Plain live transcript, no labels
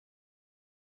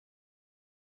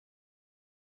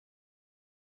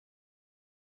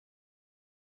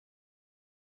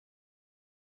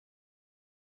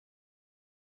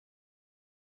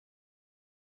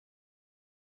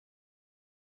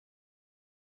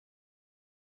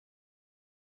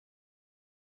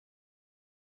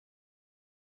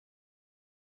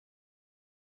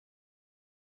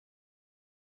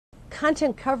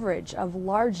content coverage of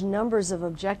large numbers of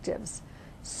objectives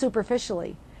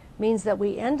superficially means that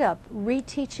we end up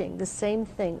reteaching the same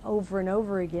thing over and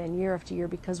over again year after year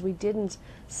because we didn't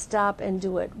stop and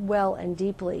do it well and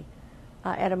deeply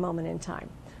at a moment in time.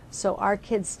 So our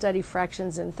kids study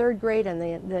fractions in 3rd grade and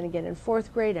then again in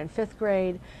 4th grade and 5th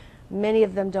grade. Many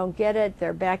of them don't get it.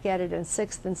 They're back at it in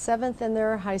 6th and 7th, and there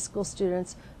are high school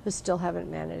students who still haven't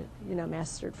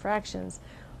mastered fractions.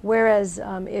 Whereas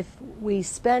if we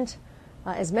spent,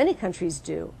 as many countries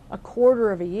do, a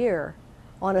quarter of a year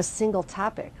on a single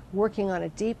topic, working on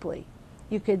it deeply,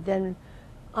 you could then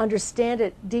understand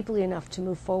it deeply enough to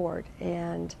move forward.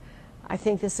 And I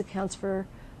think this accounts for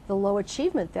the low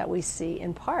achievement that we see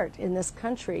in part in this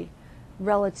country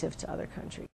relative to other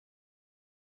countries.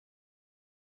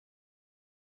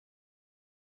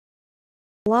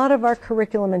 A lot of our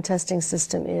curriculum and testing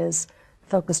system is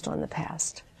focused on the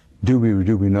past. Do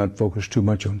we not focus too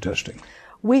much on testing?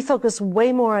 We focus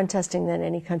way more on testing than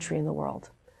any country in the world.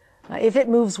 If it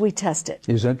moves, we test it.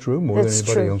 Is that true? More than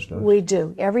anybody else does? We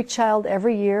do. Every child,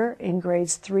 every year in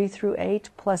grades 3 through 8,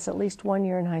 plus at least 1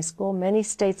 year in high school. Many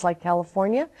states like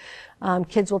California,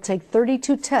 kids will take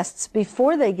 32 tests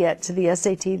before they get to the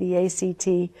SAT, the ACT,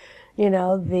 you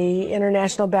know, the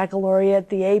International Baccalaureate,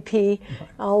 the AP,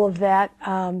 all of that.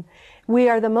 We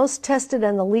are the most tested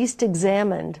and the least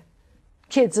examined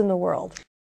kids in the world.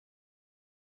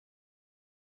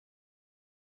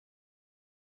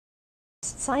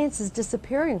 Science is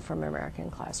disappearing from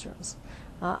American classrooms.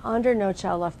 Under No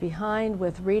Child Left Behind,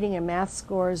 with reading and math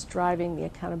scores driving the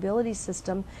accountability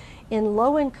system, in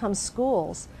low-income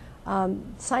schools,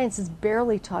 science is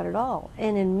barely taught at all.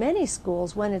 And in many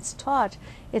schools, when it's taught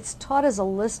as a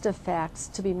list of facts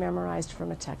to be memorized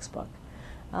from a textbook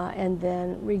and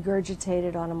then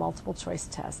regurgitated on a multiple choice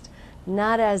test,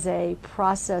 not as a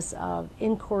process of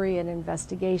inquiry and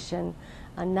investigation,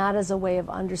 not as a way of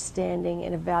understanding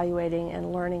and evaluating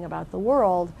and learning about the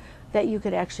world that you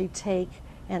could actually take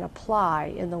and apply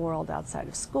in the world outside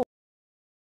of school.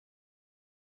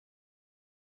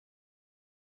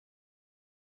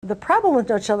 The problem with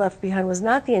No Child Left Behind was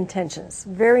not the intentions,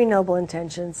 very noble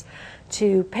intentions,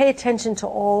 to pay attention to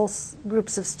all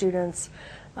groups of students,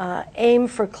 aim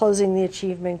for closing the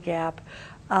achievement gap,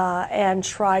 and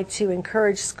try to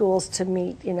encourage schools to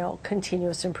meet, you know,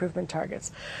 continuous improvement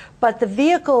targets. But the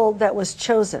vehicle that was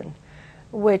chosen,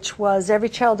 which was every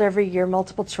child every year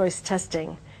multiple choice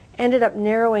testing, ended up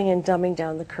narrowing and dumbing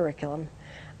down the curriculum.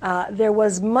 There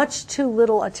was much too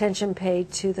little attention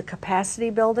paid to the capacity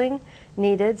building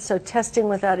needed, so testing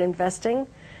without investing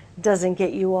doesn't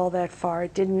get you all that far.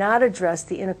 It did not address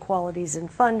the inequalities in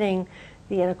funding,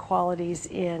 the inequalities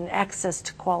in access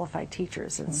to qualified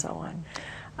teachers, and so on.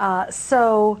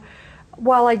 So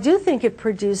while I do think it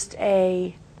produced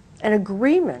an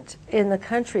agreement in the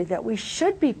country that we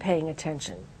should be paying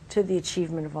attention to the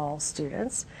achievement of all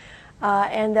students,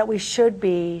 and that we should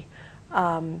be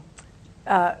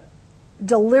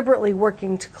deliberately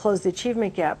working to close the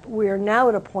achievement gap, we are now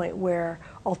at a point where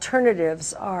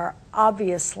alternatives are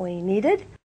obviously needed.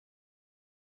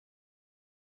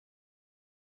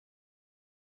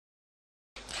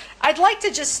 I'd like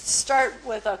to just start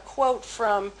with a quote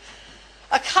from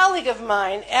a colleague of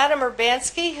mine, Adam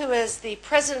Urbanski, who is the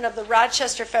president of the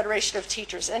Rochester Federation of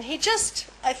Teachers. And he just,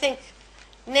 I think,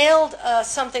 nailed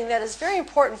something that is very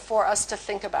important for us to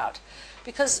think about.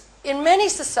 Because in many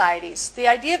societies, the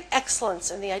idea of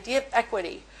excellence and the idea of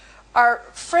equity are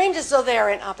framed as though they are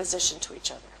in opposition to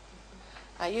each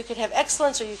other. You can have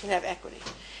excellence or you can have equity.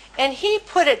 And he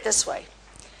put it this way: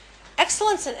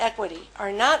 excellence and equity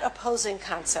are not opposing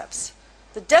concepts.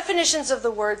 The definitions of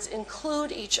the words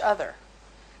include each other.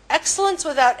 Excellence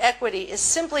without equity is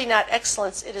simply not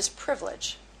excellence, it is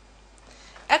privilege.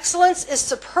 Excellence is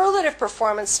superlative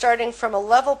performance starting from a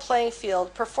level playing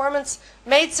field, performance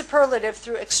made superlative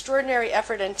through extraordinary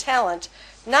effort and talent,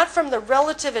 not from the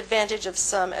relative advantage of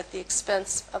some at the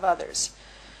expense of others.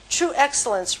 True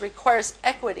excellence requires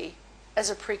equity as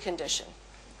a precondition.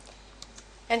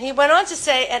 And he went on to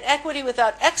say, and equity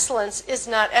without excellence is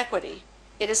not equity,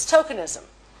 it is tokenism,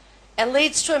 and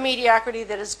leads to a mediocrity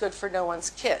that is good for no one's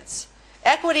kids.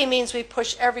 Equity means we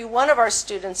push every one of our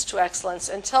students to excellence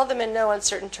and tell them in no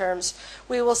uncertain terms,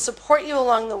 we will support you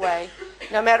along the way,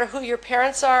 no matter who your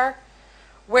parents are,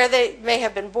 where they may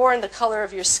have been born, the color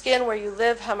of your skin, where you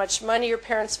live, how much money your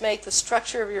parents make, the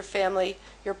structure of your family,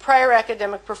 your prior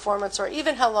academic performance, or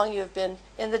even how long you have been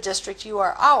in the district. You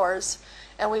are ours,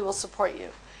 and we will support you.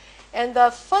 And the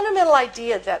fundamental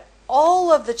idea that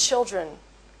all of the children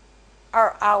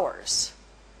are ours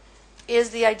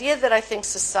is the idea that I think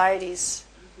societies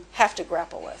have to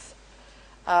grapple with.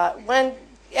 When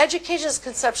education is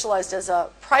conceptualized as a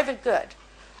private good.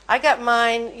 I got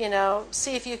mine, you know,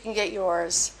 see if you can get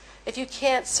yours. If you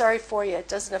can't, sorry for you, it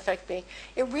doesn't affect me.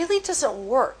 It really doesn't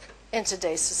work in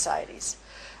today's societies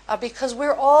because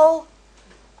we're all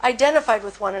identified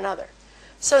with one another.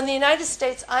 So in the United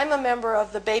States, I'm a member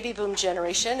of the baby boom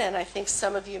generation, and I think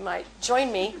some of you might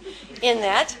join me in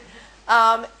that.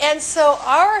 And so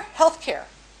our health care,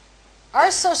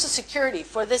 our Social Security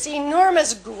for this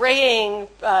enormous graying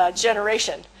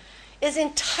generation is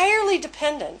entirely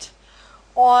dependent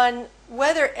on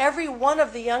whether every one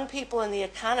of the young people in the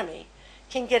economy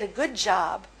can get a good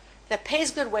job that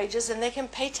pays good wages and they can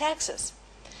pay taxes.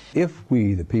 If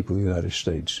we, the people of the United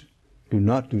States, do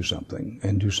not do something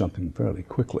and do something fairly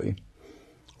quickly,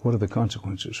 what are the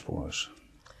consequences for us?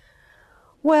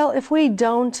 Well, if we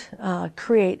don't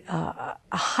create a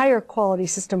higher quality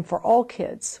system for all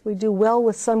kids, we do well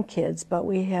with some kids, but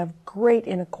we have great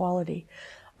inequality.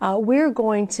 We're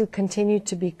going to continue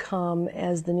to become,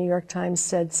 as the New York Times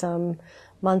said some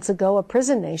months ago, a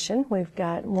prison nation. We've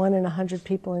got 1 in 100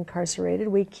 people incarcerated.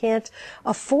 We can't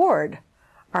afford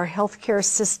our healthcare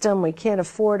system. We can't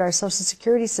afford our Social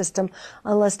Security system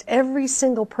unless every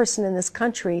single person in this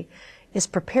country is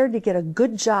prepared to get a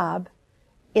good job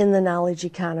in the knowledge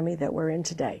economy that we're in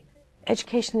today.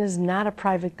 Education is not a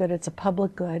private good, it's a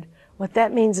public good. What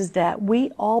that means is that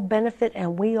we all benefit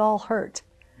and we all hurt,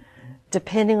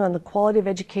 depending on the quality of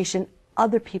education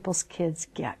other people's kids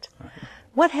get.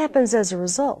 What happens as a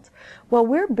result? Well,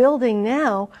 we're building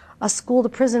now a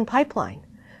school-to-prison pipeline.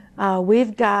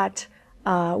 We've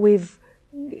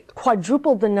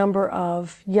quadrupled the number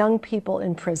of young people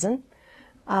in prison.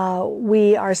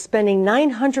 We are spending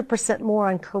 900% more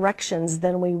on corrections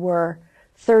than we were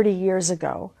 30 years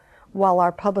ago, while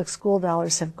our public school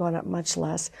dollars have gone up much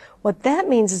less. What that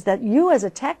means is that you as a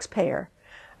taxpayer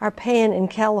are paying in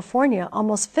California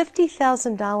almost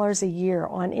 $50,000 a year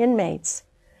on inmates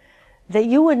that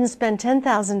you wouldn't spend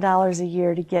 $10,000 a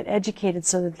year to get educated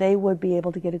so that they would be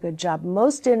able to get a good job.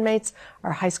 Most inmates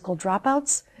are high school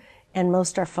dropouts, and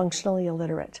most are functionally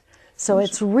illiterate. So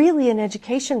it's really an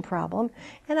education problem,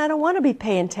 and I don't want to be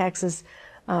paying taxes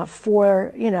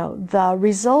for, you know, the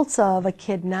results of a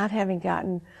kid not having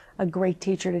gotten a great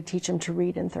teacher to teach him to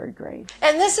read in 3rd grade.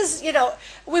 And this is, you know,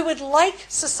 we would like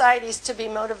societies to be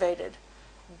motivated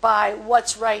by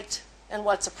what's right and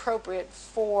what's appropriate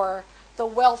for the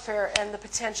welfare and the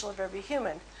potential of every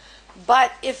human.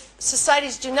 But if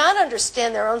societies do not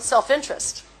understand their own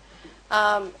self-interest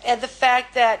and the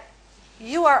fact that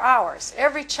you are ours,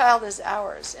 every child is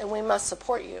ours, and we must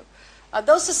support you,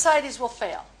 those societies will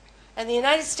fail. And the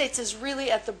United States is really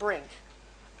at the brink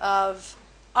of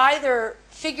either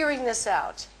figuring this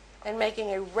out and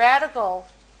making a radical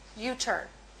U-turn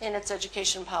in its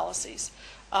education policies,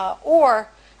 or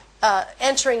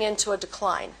entering into a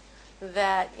decline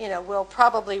that, you know, will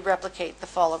probably replicate the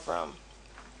fall of Rome.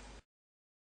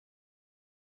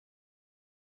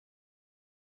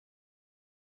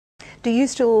 Do you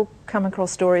still come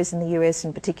across stories in the US,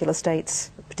 in particular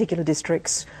states, particular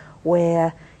districts,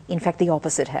 where in fact the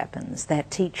opposite happens,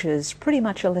 that teachers pretty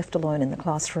much are left alone in the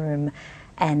classroom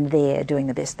and they're doing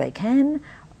the best they can,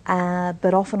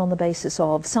 but often on the basis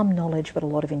of some knowledge but a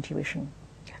lot of intuition?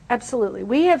 Absolutely.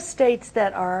 We have states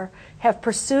that have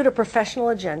pursued a professional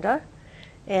agenda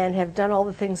and have done all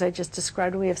the things I just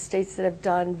described. We have states that have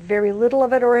done very little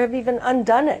of it or have even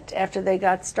undone it after they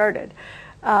got started.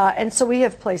 And so we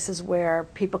have places where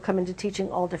people come into teaching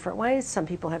all different ways. Some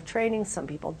people have training, some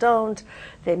people don't.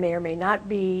 They may or may not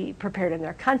be prepared in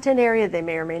their content area. They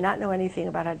may or may not know anything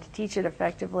about how to teach it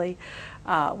effectively.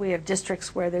 We have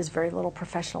districts where there's very little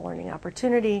professional learning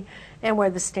opportunity and where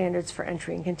the standards for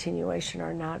entry and continuation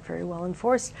are not very well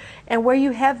enforced. And where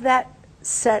you have that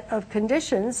set of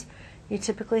conditions, you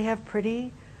typically have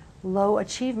pretty low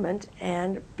achievement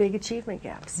and big achievement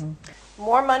gaps.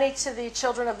 More money to the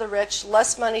children of the rich,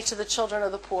 less money to the children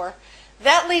of the poor.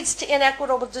 That leads to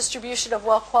inequitable distribution of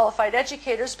well-qualified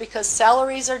educators because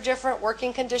salaries are different,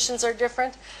 working conditions are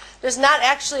different. There's not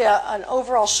actually an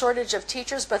overall shortage of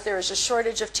teachers, but there is a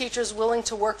shortage of teachers willing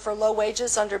to work for low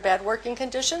wages under bad working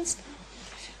conditions.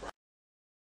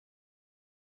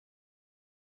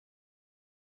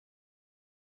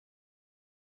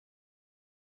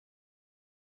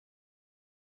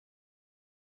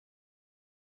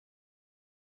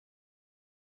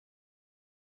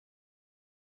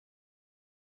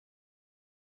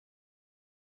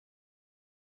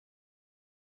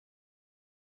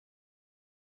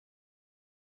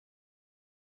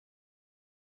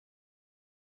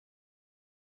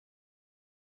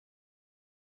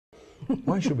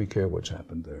 Why should we care what's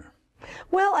happened there?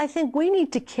 Well, I think we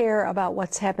need to care about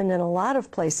what's happened in a lot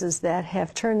of places that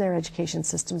have turned their education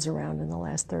systems around in the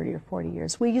last 30 or 40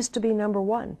 years. We used to be number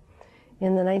one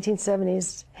in the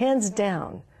 1970s, hands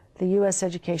down, the U.S.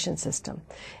 education system.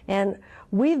 And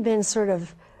we've been sort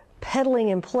of peddling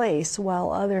in place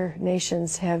while other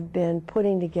nations have been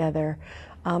putting together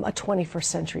a 21st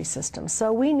century system.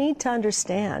 So we need to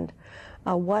understand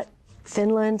what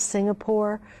Finland,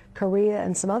 Singapore, Korea,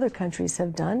 and some other countries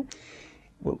have done.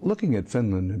 Well, looking at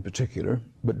Finland in particular,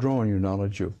 but drawing your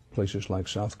knowledge of places like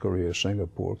South Korea,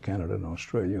 Singapore, Canada, and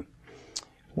Australia,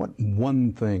 what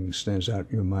one thing stands out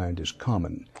in your mind as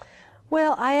common?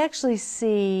 Well, I actually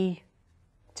see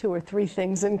 2 or 3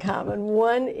 things in common.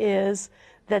 One is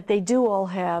that they do all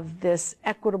have this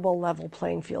equitable level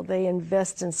playing field. They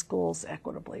invest in schools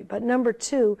equitably. But number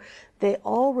 2, they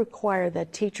all require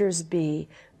that teachers be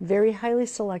very highly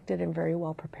selected and very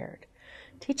well prepared.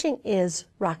 Teaching is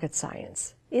rocket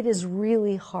science. It is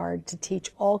really hard to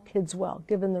teach all kids well,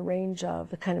 given the range of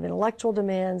the kind of intellectual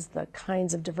demands, the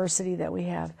kinds of diversity that we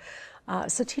have.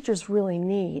 So teachers really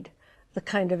need the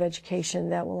kind of education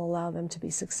that will allow them to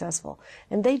be successful.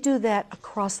 And they do that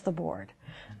across the board.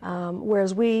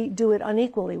 Whereas we do it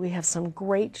unequally. We have some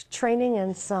great training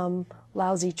and some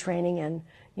lousy training, and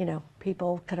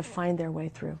people kind of find their way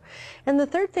through. And the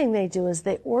third thing they do is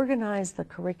they organize the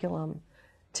curriculum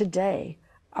today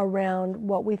around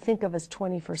what we think of as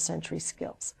 21st century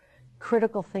skills.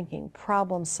 Critical thinking,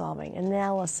 problem solving,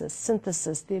 analysis,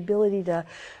 synthesis, the ability to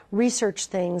research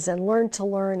things and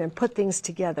learn and put things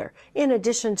together, in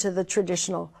addition to the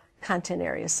traditional content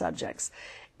area subjects.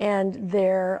 And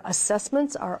their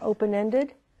assessments are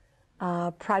open-ended,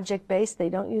 project-based. They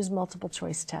don't use multiple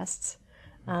choice tests.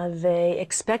 They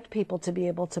expect people to be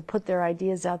able to put their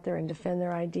ideas out there and defend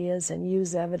their ideas and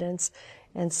use evidence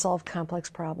and solve complex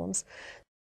problems.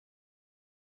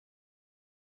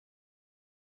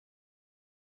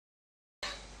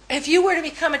 If you were to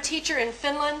become a teacher in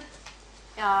Finland,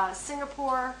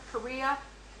 Singapore, Korea,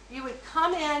 you would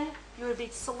come in, you would be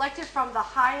selected from the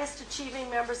highest achieving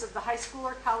members of the high school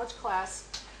or college class.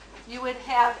 You would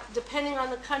have, depending on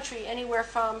the country, anywhere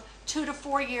from 2 to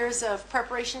 4 years of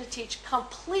preparation to teach,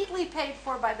 completely paid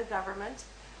for by the government,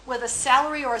 with a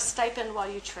salary or a stipend while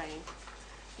you train.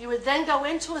 You would then go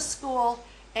into a school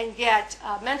and get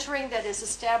mentoring that is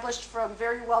established from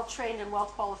very well-trained and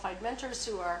well-qualified mentors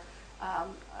who are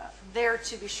there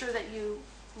to be sure that you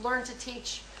learn to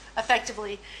teach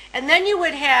effectively. And then you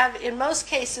would have, in most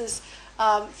cases,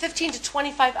 15 to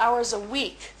 25 hours a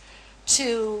week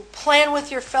to plan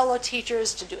with your fellow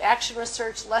teachers, to do action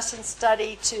research, lesson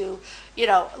study, to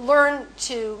learn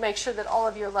to make sure that all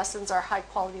of your lessons are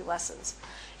high-quality lessons.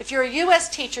 If you're a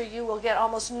U.S. teacher, you will get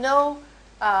almost no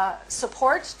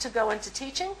support to go into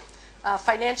teaching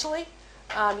financially.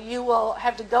 You will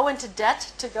have to go into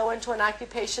debt to go into an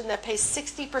occupation that pays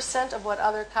 60% of what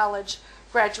other college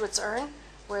graduates earn,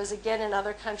 whereas again in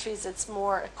other countries it's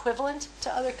more equivalent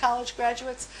to other college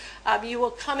graduates. You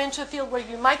will come into a field where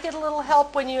you might get a little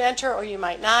help when you enter or you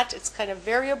might not. It's kind of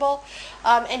variable.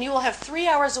 And you will have 3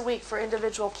 hours a week for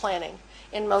individual planning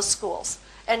in most schools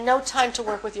and no time to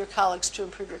work with your colleagues to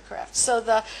improve your craft. So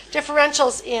the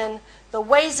differentials in the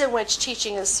ways in which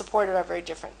teaching is supported are very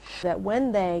different. That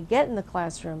when they get in the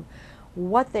classroom,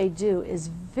 what they do is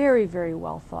very, very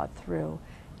well thought through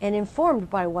and informed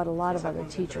by what a lot of other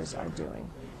teachers are doing.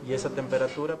 Y esa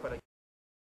temperatura para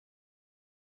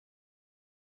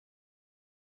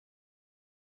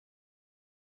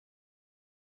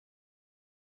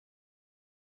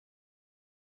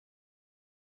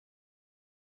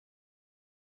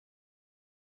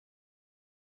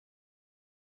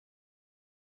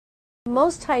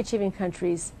Most high-achieving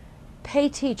countries pay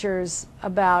teachers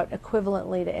about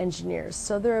equivalently to engineers,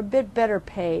 so they're a bit better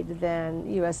paid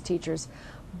than U.S. teachers.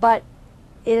 But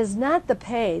it is not the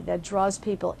pay that draws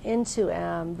people into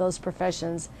those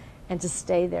professions and to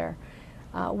stay there.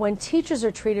 When teachers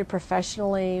are treated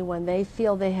professionally, when they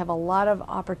feel they have a lot of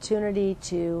opportunity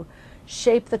to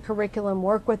shape the curriculum,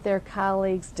 work with their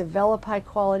colleagues, develop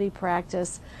high-quality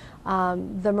practice,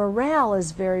 the morale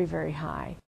is very, very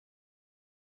high.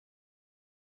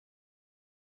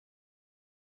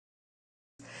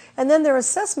 And then their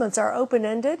assessments are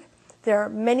open-ended. There are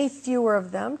many fewer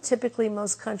of them. Typically,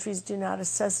 most countries do not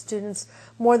assess students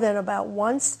more than about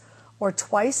once or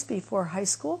twice before high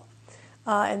school.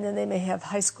 And then they may have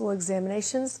high school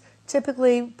examinations,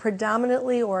 typically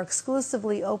predominantly or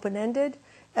exclusively open-ended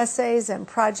essays and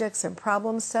projects and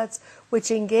problem sets,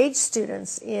 which engage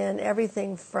students in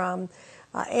everything from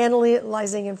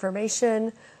analyzing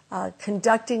information,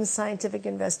 conducting scientific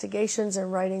investigations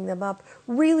and writing them up,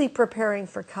 really preparing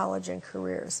for college and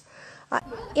careers.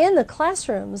 In the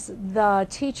classrooms, the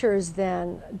teachers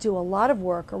then do a lot of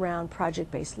work around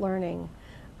project-based learning.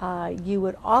 You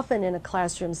would often in a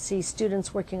classroom see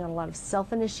students working on a lot of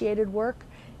self-initiated work,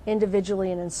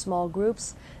 individually and in small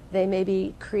groups. They may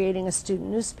be creating a student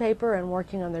newspaper and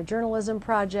working on their journalism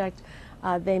project.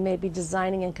 They may be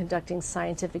designing and conducting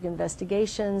scientific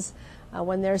investigations.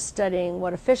 When they're studying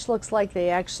what a fish looks like, they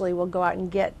actually will go out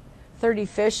and get 30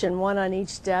 fish and one on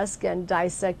each desk and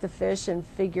dissect the fish and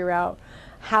figure out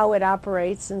how it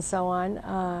operates and so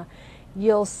on.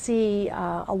 You'll see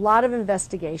a lot of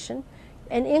investigation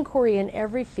and inquiry in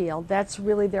every field. That's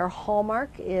really their hallmark,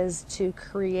 is to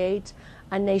create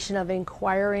a nation of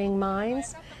inquiring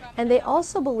minds. And they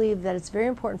also believe that it's very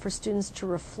important for students to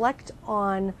reflect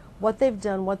on what they've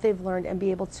done, what they've learned, and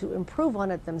be able to improve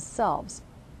on it themselves.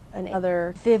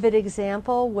 Another vivid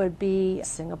example would be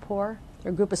Singapore.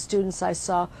 A group of students I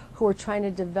saw who were trying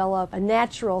to develop a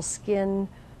natural skin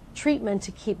treatment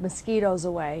to keep mosquitoes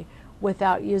away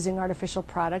without using artificial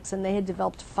products, and they had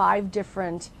developed 5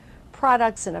 different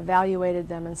products and evaluated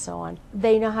them and so on.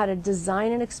 They know how to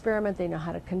design an experiment, they know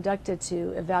how to conduct it,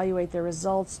 to evaluate their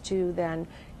results, to then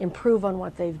improve on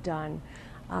what they've done.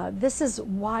 This is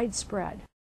widespread.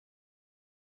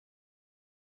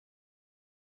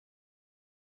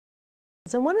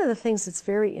 So one of the things that's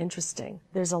very interesting,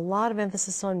 there's a lot of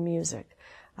emphasis on music.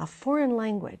 A foreign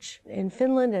language. In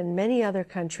Finland and many other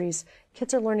countries,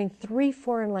 kids are learning 3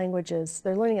 foreign languages.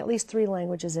 They're learning at least 3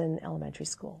 languages in elementary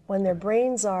school, when their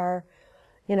brains are,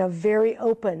 very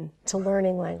open to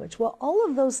learning language. Well, all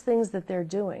of those things that they're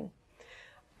doing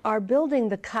are building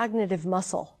the cognitive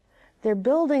muscle. They're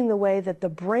building the way that the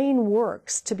brain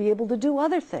works to be able to do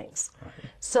other things. Right.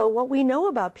 So what we know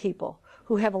about people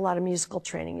who have a lot of musical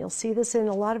training, you'll see this in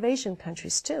a lot of Asian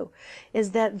countries too,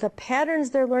 is that the patterns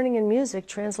they're learning in music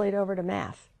translate over to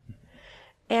math.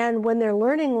 And when they're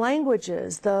learning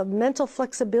languages, the mental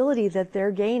flexibility that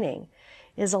they're gaining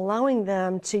is allowing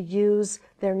them to use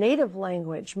their native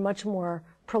language much more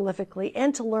prolifically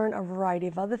and to learn a variety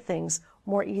of other things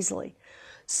more easily.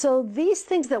 So these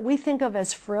things that we think of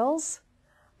as frills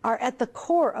are at the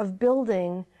core of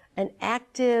building an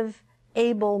active,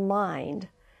 able mind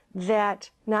that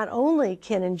not only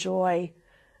can enjoy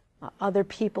other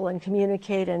people and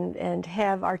communicate and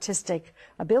have artistic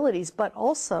abilities, but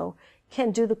also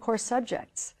can do the core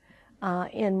subjects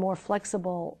in more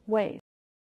flexible ways.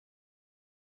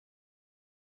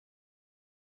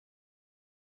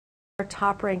 Our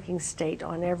top-ranking state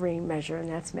on every measure, and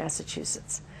that's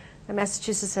Massachusetts. Now,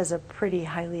 Massachusetts has a pretty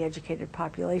highly educated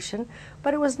population,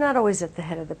 but it was not always at the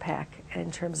head of the pack in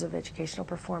terms of educational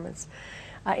performance.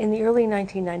 In the early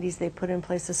 1990s, they put in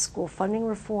place a school funding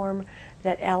reform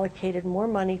that allocated more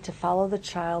money to follow the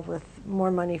child, with more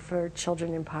money for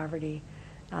children in poverty,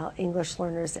 English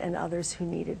learners, and others who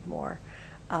needed more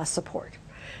support.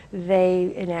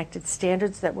 They enacted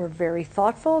standards that were very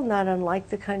thoughtful, not unlike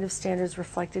the kind of standards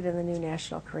reflected in the new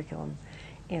national curriculum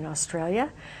in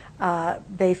Australia.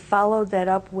 They followed that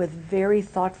up with very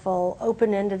thoughtful,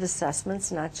 open-ended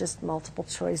assessments, not just multiple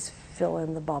choice, fill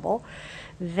in the bubble.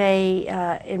 They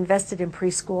invested in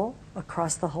preschool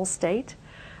across the whole state,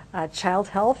 child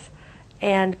health,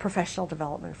 and professional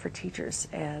development for teachers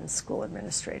and school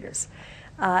administrators.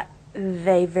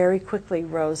 They very quickly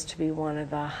rose to be one of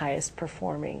the highest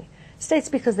performing states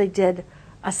because they did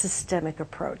a systemic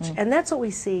approach. And that's what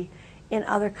we see in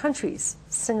other countries,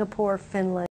 Singapore,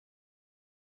 Finland.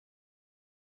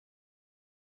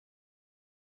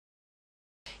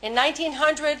 In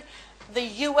 1900, the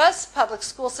U.S. public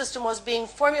school system was being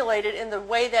formulated in the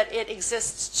way that it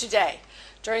exists today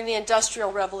during the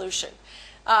Industrial Revolution.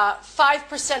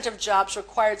 5% of jobs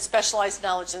required specialized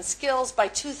knowledge and skills. By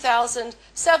 2000,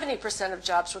 70% of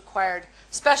jobs required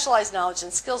specialized knowledge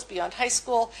and skills beyond high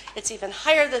school. It's even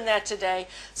higher than that today.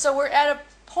 So we're at a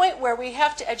point where we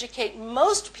have to educate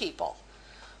most people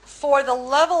for the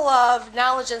level of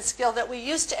knowledge and skill that we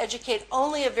used to educate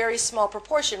only a very small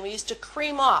proportion. We used to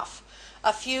cream off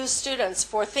a few students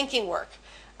for thinking work.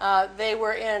 They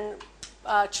were in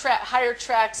higher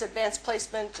tracks, advanced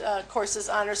placement courses,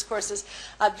 honors courses.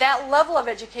 That level of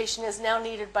education is now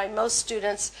needed by most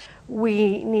students.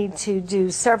 We need to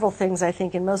do several things, I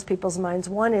think, in most people's minds.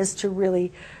 One is to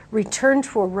really return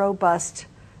to a robust,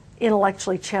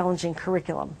 intellectually challenging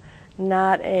curriculum,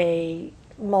 not a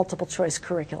multiple choice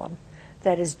curriculum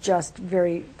that is just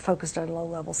very focused on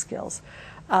low-level skills.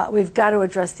 We've got to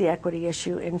address the equity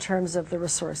issue in terms of the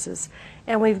resources,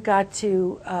 and we've got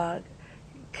to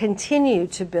continue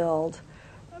to build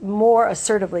more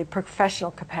assertively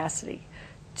professional capacity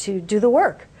to do the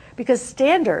work, because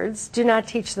standards do not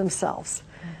teach themselves.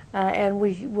 And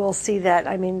we will see that.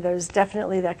 I mean, there's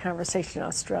definitely that conversation in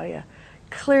Australia.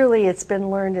 Clearly, it's been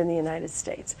learned in the United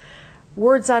States.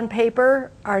 Words on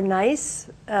paper are nice.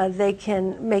 They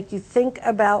can make you think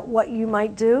about what you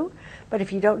might do. But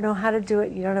if you don't know how to do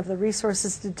it, you don't have the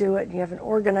resources to do it, and you haven't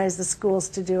organized the schools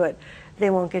to do it, they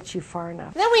won't get you far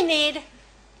enough. Then we need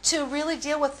to really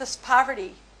deal with this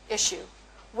poverty issue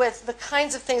with the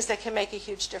kinds of things that can make a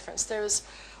huge difference. There's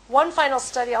one final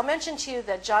study I'll mention to you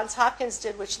that Johns Hopkins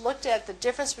did, which looked at the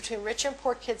difference between rich and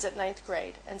poor kids at 9th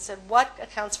grade and said what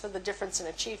accounts for the difference in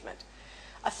achievement.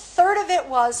 A third of it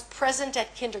was present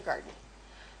at kindergarten,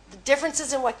 the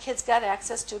differences in what kids got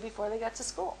access to before they got to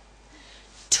school.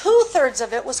 2/3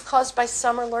 of it was caused by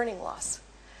summer learning loss,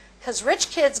 because rich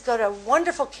kids go to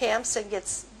wonderful camps and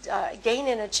gain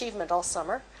in achievement all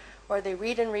summer, or they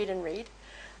read and read and read.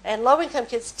 And low-income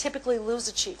kids typically lose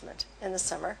achievement in the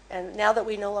summer. And now that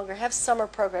we no longer have summer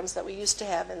programs that we used to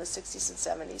have in the 60s and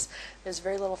 70s, there's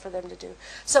very little for them to do.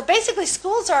 So basically,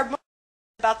 schools are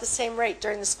about the same rate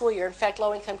during the school year. In fact,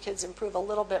 low-income kids improve a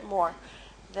little bit more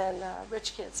than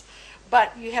rich kids.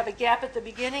 But you have a gap at the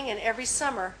beginning, and every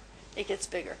summer it gets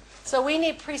bigger. So we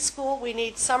need preschool, we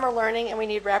need summer learning, and we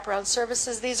need wraparound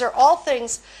services. These are all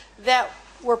things that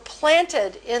were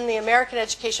planted in the American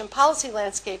education policy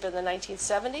landscape in the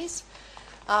 1970s,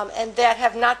 and that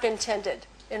have not been tended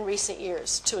in recent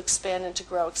years to expand and to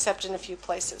grow, except in a few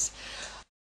places.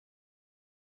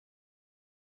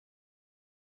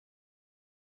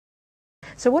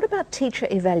 So what about teacher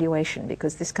evaluation?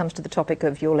 Because this comes to the topic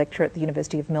of your lecture at the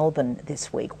University of Melbourne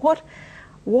this week. What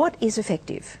is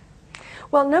effective?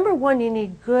 Well, number one, you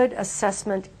need good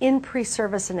assessment in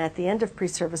pre-service and at the end of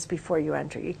pre-service before you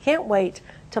enter. You can't wait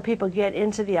till people get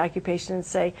into the occupation and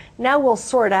say, now we'll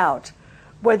sort out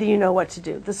whether you know what to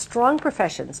do. The strong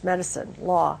professions, medicine,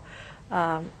 law,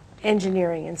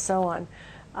 engineering, and so on,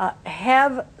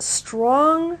 have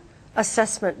strong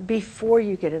assessment before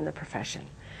you get in the profession.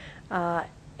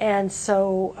 And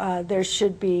so there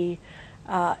should be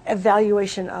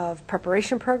evaluation of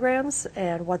preparation programs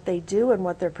and what they do and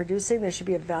what they're producing. There should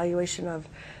be evaluation of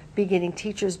beginning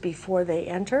teachers before they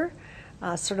enter,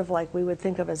 sort of like we would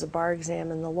think of as a bar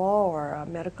exam in the law or a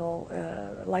medical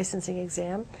licensing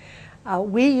exam.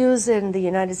 We use in the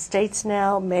United States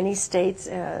now, many states,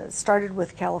 started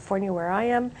with California where I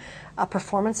am, a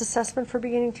performance assessment for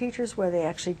beginning teachers where they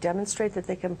actually demonstrate that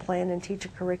they can plan and teach a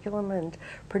curriculum and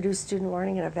produce student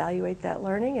learning and evaluate that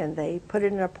learning, and they put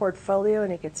it in a portfolio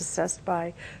and it gets assessed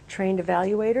by trained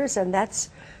evaluators, and that's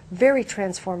very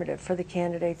transformative for the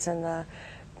candidates and the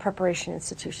preparation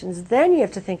institutions. Then you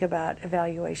have to think about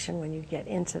evaluation when you get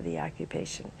into the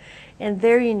occupation, and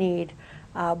there you need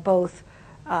both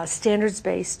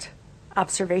standards-based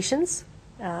observations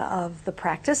of the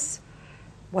practice,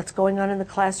 what's going on in the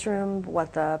classroom,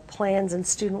 what the plans and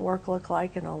student work look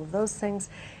like, and all of those things.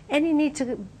 And you need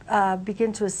to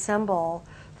begin to assemble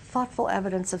thoughtful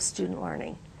evidence of student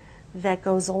learning that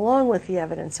goes along with the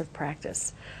evidence of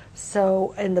practice.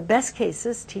 So in the best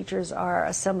cases, teachers are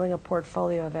assembling a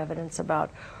portfolio of evidence about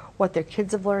what their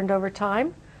kids have learned over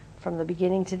time, from the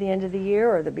beginning to the end of the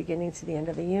year or the beginning to the end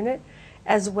of a unit,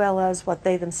 as well as what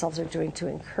they themselves are doing to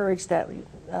encourage that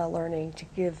learning, to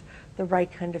give the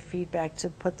right kind of feedback, to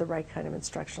put the right kind of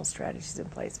instructional strategies in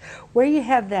place. Where you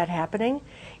have that happening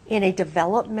in a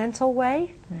developmental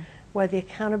way, where the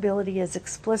accountability is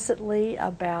explicitly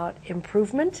about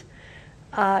improvement,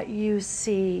 you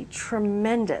see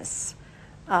tremendous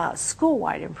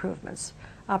school-wide improvements,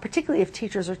 particularly if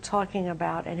teachers are talking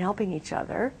about and helping each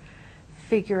other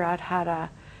figure out how to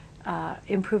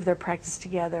improve their practice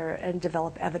together and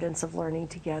develop evidence of learning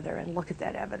together and look at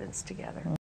that evidence together.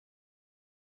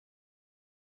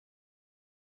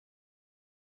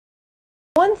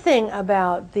 One thing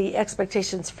about the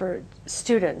expectations for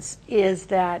students is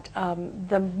that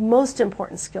the most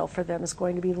important skill for them is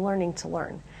going to be learning to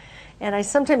learn. And I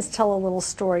sometimes tell a little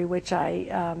story which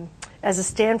I, as a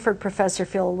Stanford professor,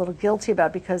 feel a little guilty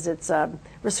about because it's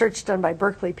research done by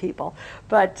Berkeley people,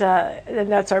 but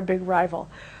and that's our big rival.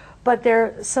 But there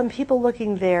are some people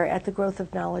looking there at the growth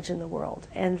of knowledge in the world,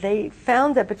 and they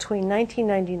found that between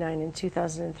 1999 and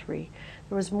 2003,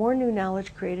 there was more new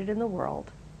knowledge created in the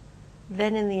world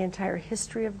than in the entire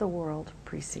history of the world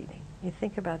preceding. You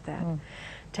think about that.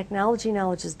 Technology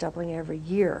knowledge is doubling every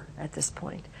year at this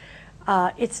point.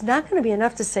 It's not going to be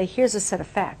enough to say, here's a set of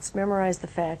facts, memorize the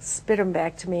facts, spit them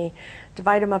back to me,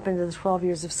 divide them up into the 12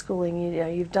 years of schooling,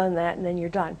 you've done that and then you're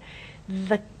done.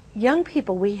 The young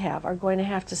people we have are going to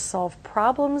have to solve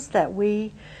problems that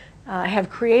we have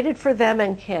created for them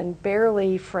and can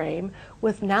barely frame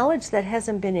with knowledge that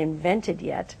hasn't been invented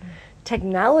yet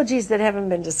technologies that haven't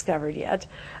been discovered yet,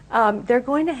 they're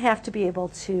going to have to be able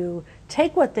to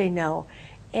take what they know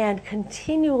and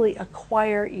continually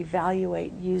acquire,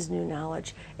 evaluate, use new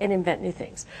knowledge, and invent new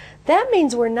things. That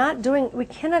means we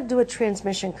cannot do a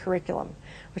transmission curriculum,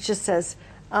 which just says,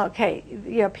 okay,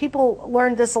 people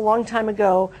learned this a long time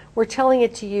ago, we're telling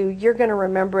it to you, you're going to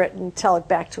remember it and tell it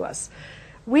back to us.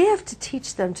 We have to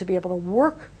teach them to be able to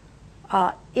work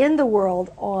in the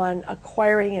world on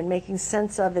acquiring and making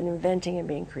sense of and inventing and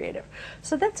being creative.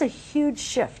 So that's a huge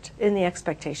shift in the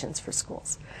expectations for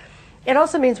schools. It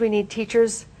also means we need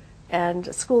teachers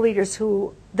and school leaders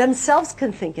who themselves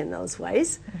can think in those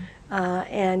ways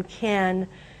and can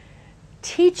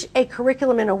teach a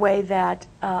curriculum in a way that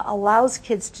allows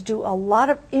kids to do a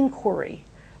lot of inquiry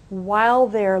while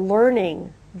they're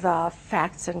learning the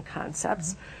facts and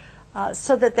concepts,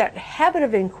 so that habit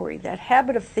of inquiry, that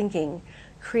habit of thinking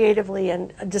creatively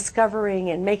and discovering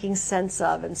and making sense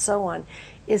of and so on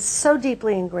is so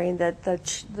deeply ingrained that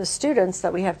the students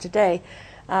that we have today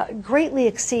greatly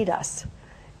exceed us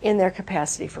in their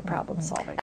capacity for problem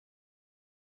solving.